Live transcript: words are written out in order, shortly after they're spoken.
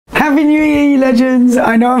Happy New Year, you legends!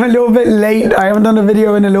 I know I'm a little bit late. I haven't done a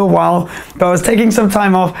video in a little while, but I was taking some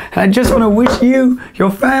time off, and I just want to wish you,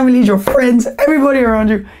 your families, your friends, everybody around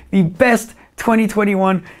you, the best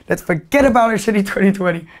 2021. Let's forget about a shitty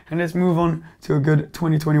 2020 and let's move on to a good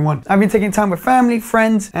 2021. I've been taking time with family,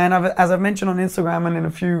 friends, and as I've mentioned on Instagram and in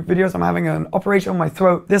a few videos, I'm having an operation on my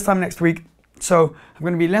throat this time next week. So I'm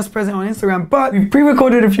going to be less present on Instagram, but we've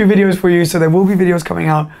pre-recorded a few videos for you, so there will be videos coming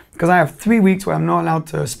out because I have 3 weeks where I'm not allowed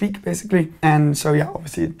to speak, basically. And so yeah,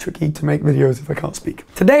 obviously it's tricky to make videos if I can't speak.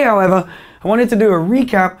 Today, however, I wanted to do a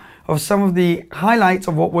recap of some of the highlights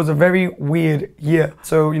of what was a very weird year.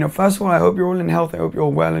 So, first of all, I hope you're all in health. I hope you're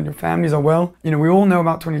all well and your families are well. We all know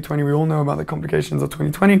about 2020. We all know about the complications of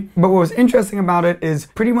 2020. But what was interesting about it is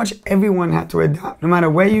pretty much everyone had to adapt. No matter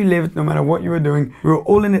where you lived, no matter what you were doing, we were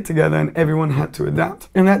all in it together and everyone had to adapt.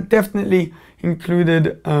 And that definitely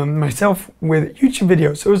included myself with YouTube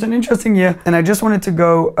videos. So it was an interesting year, and I just wanted to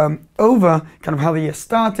go over kind of how the year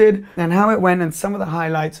started and how it went and some of the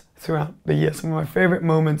highlights throughout the year, some of my favorite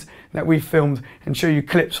moments that we filmed, and show you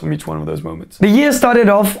clips from each one of those moments. The year started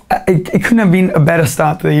off, it couldn't have been a better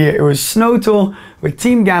start to the year. It was Snow Tour with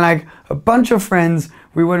Team Galag, a bunch of friends.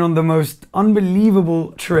 We went on the most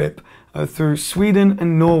unbelievable trip through Sweden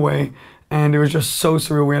and Norway, and it was just so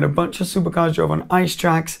surreal. We had a bunch of supercars, drove on ice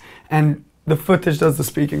tracks, and the footage does the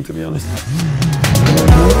speaking, to be honest.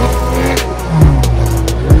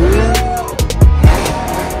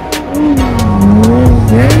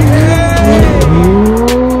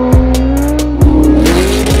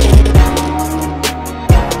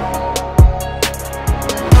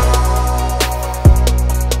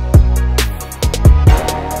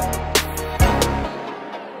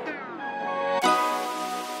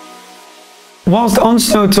 Whilst on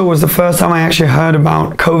Snow Tour was the first time I actually heard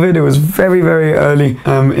about COVID. It was very, very early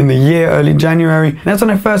in the year, early January. And that's when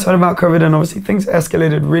I first heard about COVID, and obviously things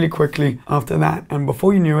escalated really quickly after that. And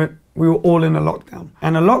before you knew it, we were all in a lockdown.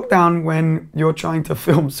 And a lockdown when you're trying to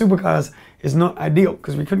film supercars is not ideal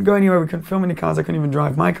because we couldn't go anywhere, we couldn't film any cars, I couldn't even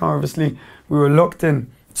drive my car, obviously. We were locked in.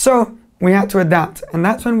 So we had to adapt, and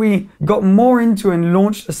that's when we got more into and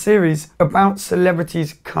launched a series about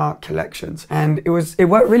celebrities' car collections. And it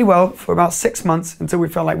worked really well for about 6 months until we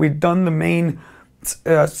felt like we'd done the main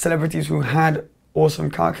celebrities who had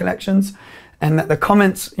awesome car collections, and that the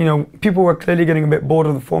comments, people were clearly getting a bit bored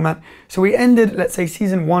of the format. So we ended, let's say,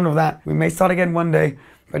 season 1 of that. We may start again one day,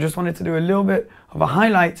 but I just wanted to do a little bit of a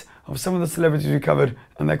highlight of some of the celebrities we covered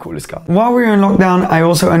and their coolest cars. While we were in lockdown, I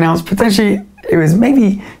also announced, potentially, it was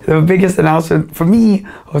maybe the biggest announcement for me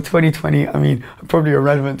of 2020. I mean, probably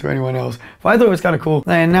irrelevant to anyone else, but I thought it was kind of cool.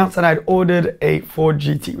 I announced that I'd ordered a Ford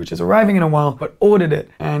GT, which is arriving in a while, but ordered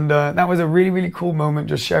it. And that was a really, really cool moment.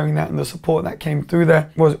 Just sharing that, and the support that came through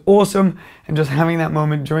there was awesome. And just having that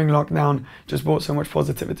moment during lockdown just brought so much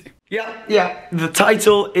positivity. Yeah, the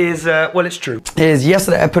title is, well, it's true.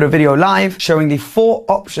 Yesterday I put a video live showing the 4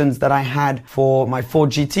 options that I had for my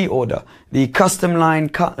Ford GT order. The custom line,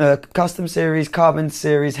 custom series, carbon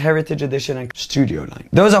series, heritage edition, and studio line.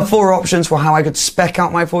 Those are 4 options for how I could spec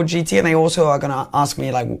out my Ford GT, and they also are gonna ask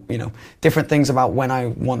me, like, different things about when I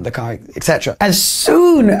want the car, etc. As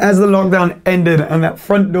soon as the lockdown ended and that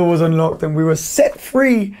front door was unlocked and we were set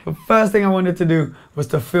free, the first thing I wanted to do was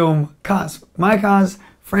to film cars. My cars,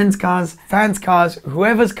 friends' cars, fans' cars,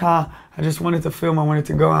 whoever's car. I just wanted to film, I wanted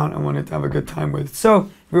to go out, I wanted to have a good time with. So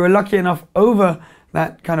we were lucky enough over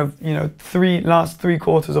that kind of, last 3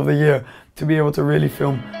 quarters of the year to be able to really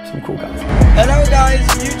film some cool cars. Hello guys,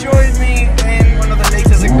 you joined me in one of the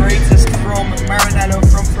latest and greatest from Maranello,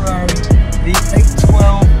 from Ferrari, the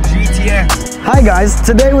 812 GTS. Hi guys,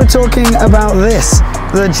 today we're talking about this,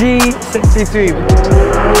 the G63.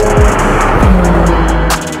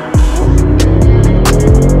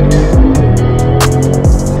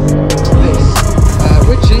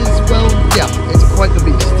 Quite the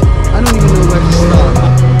beast. I don't even know where to start.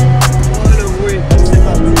 What a weird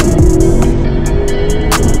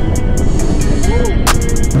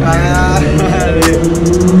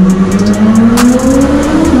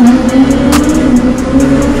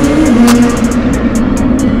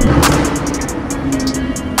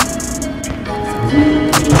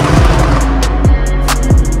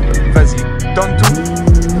Vas-y, donne tout.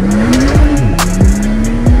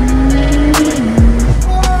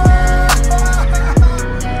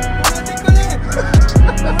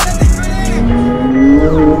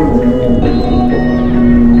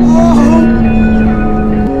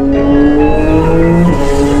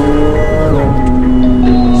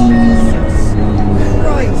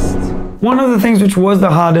 of the things which was the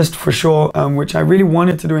hardest for sure, which I really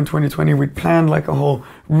wanted to do in 2020, we planned like a whole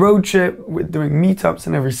road trip with doing meetups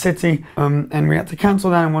in every city, and we had to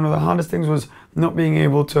cancel that. And one of the hardest things was not being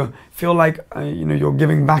able to feel like you're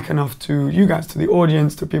giving back enough to you guys, to the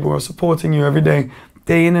audience, to people who are supporting you every day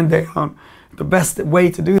in and day out. The best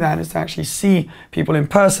way to do that is to actually see people in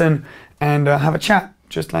person and have a chat,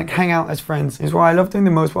 just like hang out as friends. Is what I love doing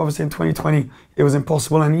the most, but obviously in 2020 it was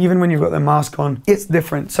impossible, and even when you've got the mask on, it's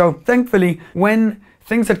different. So thankfully, when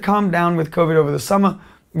things had calmed down with COVID over the summer,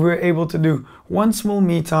 we were able to do one small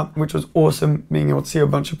meetup, which was awesome, being able to see a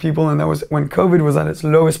bunch of people, and that was when COVID was at its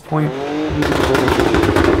lowest point.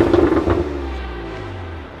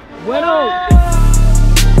 Bueno.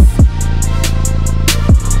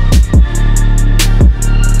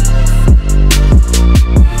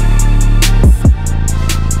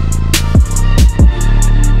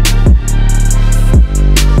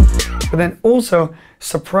 But then also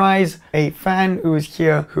surprise a fan who is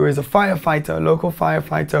here, who is a firefighter, a local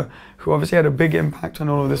firefighter, who obviously had a big impact when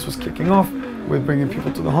all of this was kicking off, with bringing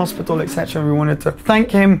people to the hospital, etc. We wanted to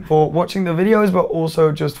thank him for watching the videos, but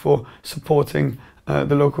also just for supporting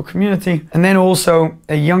the local community. And then also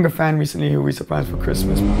a younger fan recently who we surprised for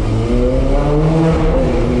Christmas.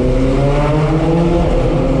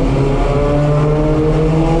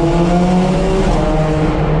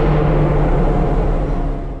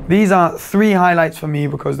 These are 3 highlights for me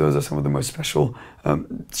because those are some of the most special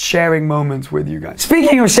sharing moments with you guys.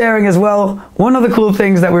 Speaking of sharing as well, one of the cool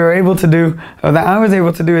things that we were able to do, that I was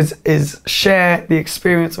able to do is share the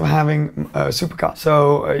experience of having a supercar.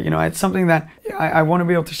 So, it's something that I want to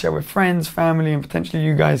be able to share with friends, family, and potentially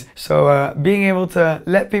you guys. So being able to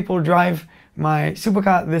let people drive my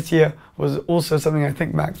supercar this year was also something I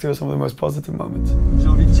think back to as some of the most positive moments. J'ai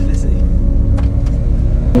envie de te laisser.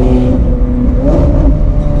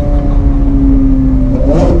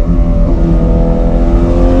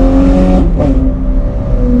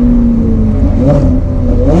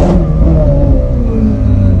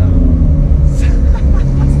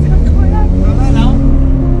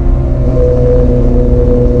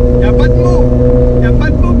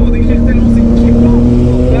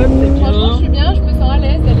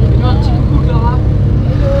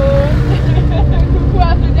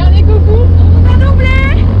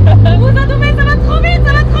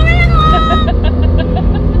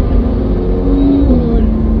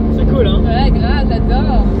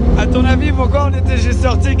 Pourquoi on était juste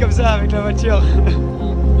sortis comme ça avec la voiture?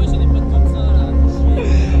 Moi j'en ai pas de comme ça là.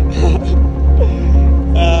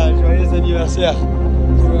 Ah, joyeux anniversaire.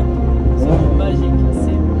 C'est magique,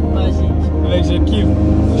 c'est magique. Mec, je kiffe.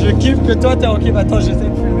 Je kiffe que toi t'es en kiff. Attends, j'essaie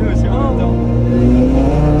de filmer aussi en même temps.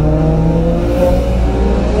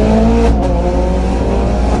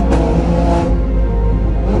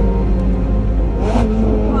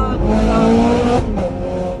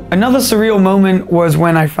 Another surreal moment was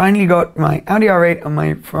when I finally got my Audi R8 and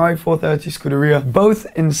my Ferrari 430 Scuderia, both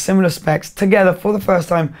in similar specs, together for the first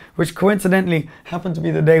time, which coincidentally happened to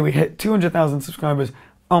be the day we hit 200,000 subscribers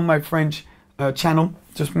on my French channel.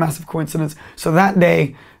 Just massive coincidence. So that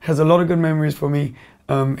day has a lot of good memories for me.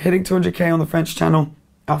 Hitting 200K on the French channel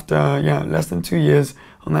after less than 2 years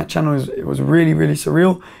on that channel, it was really, really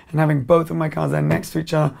surreal. And having both of my cars there next to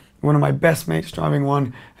each other, one of my best mates driving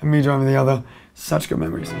one and me driving the other, such good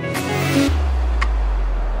memories.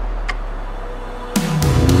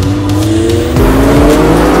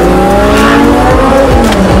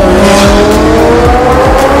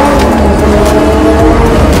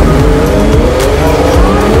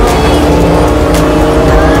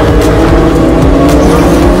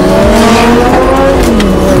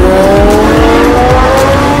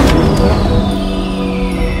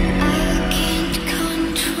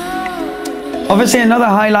 Obviously, another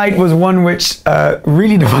highlight was one which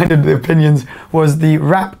really divided the opinions, was the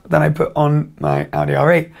wrap that I put on my Audi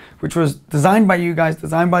R8, which was designed by you guys,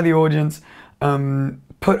 designed by the audience,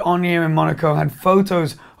 put on here in Monaco, had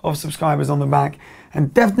photos of subscribers on the back,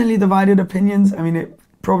 and definitely divided opinions. I mean, it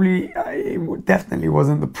definitely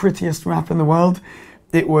wasn't the prettiest wrap in the world.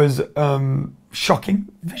 It was shocking,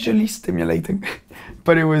 visually stimulating,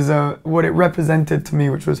 but it was what it represented to me,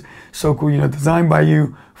 which was so cool, designed by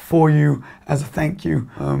you, for you, as a thank you.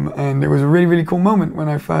 And it was a really, really cool moment when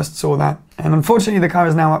I first saw that. And unfortunately, the car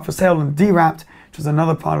is now up for sale and de-wrapped, which was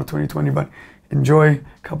another part of 2020, but enjoy a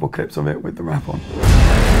couple clips of it with the wrap on.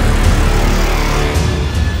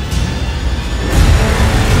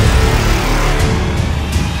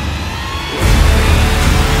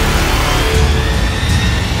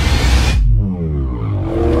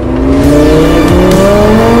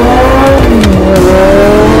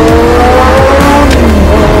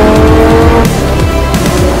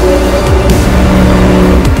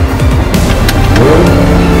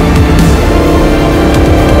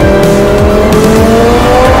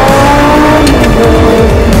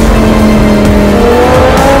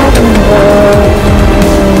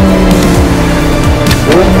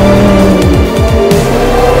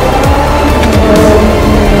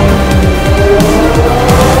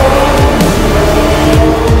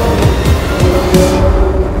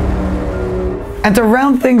 And to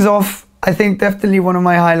round things off, I think definitely one of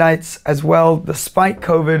my highlights as well, despite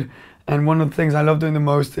COVID, and one of the things I love doing the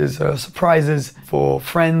most is surprises for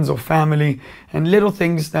friends or family, and little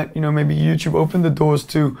things that, you know, maybe YouTube opened the doors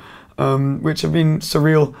to, which have been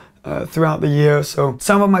surreal throughout the year. So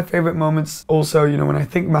some of my favorite moments also, you know, when I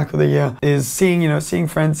think back of the year, is seeing, you know, seeing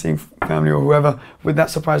friends, seeing family or whoever with that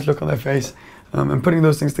surprised look on their face. And putting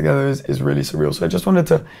those things together is really surreal. So I just wanted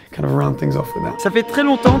to kind of round things off with that. Ça fait très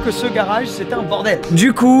longtemps que ce garage c'était un bordel.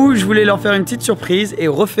 Du coup, je voulais leur faire une petite surprise et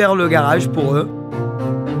refaire le garage pour eux.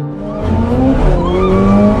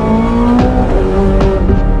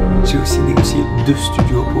 J'ai aussi négocié 2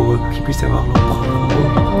 studios pour eux, qu'ils puissent avoir leur propre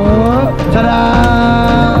endroit.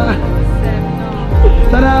 Tada!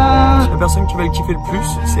 Tada! La personne qui va le kiffer le plus,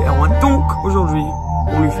 c'est Erwan. Donc, aujourd'hui,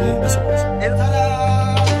 on lui fait la surprise.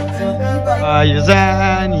 Joyeux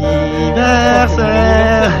anniversaire!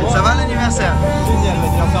 Ça va l'anniversaire? Génial,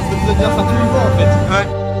 l'anniversaire, peut nous dire ça tous les jours en fait. Ouais.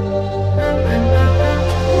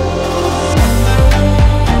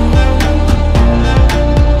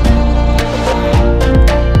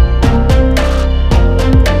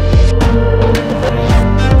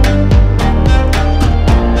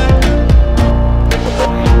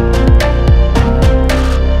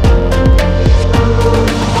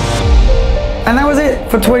 And that was it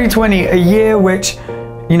for 2020, a year which,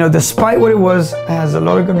 you know, despite what it was, has a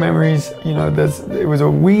lot of good memories. You know, it was a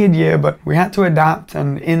weird year, but we had to adapt,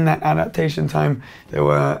 and in that adaptation time, there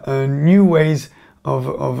were new ways of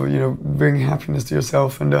you know, bringing happiness to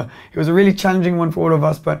yourself, and it was a really challenging one for all of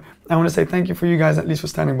us. But I want to say thank you for you guys, at least for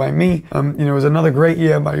standing by me. You know, it was another great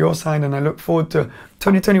year by your side, and I look forward to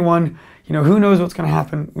 2021. You know, who knows what's going to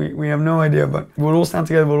happen? We have no idea, but we'll all stand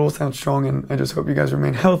together, we'll all stand strong, and I just hope you guys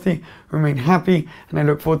remain healthy, remain happy, and I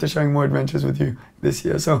look forward to sharing more adventures with you this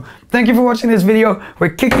year. So thank you for watching this video.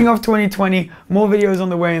 We're kicking off 2020, more videos on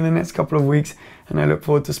the way in the next couple of weeks, and I look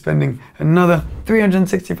forward to spending another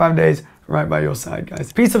 365 days right by your side,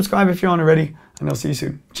 guys. Please subscribe if you aren't already, and I'll see you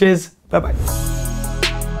soon. Cheers, bye-bye.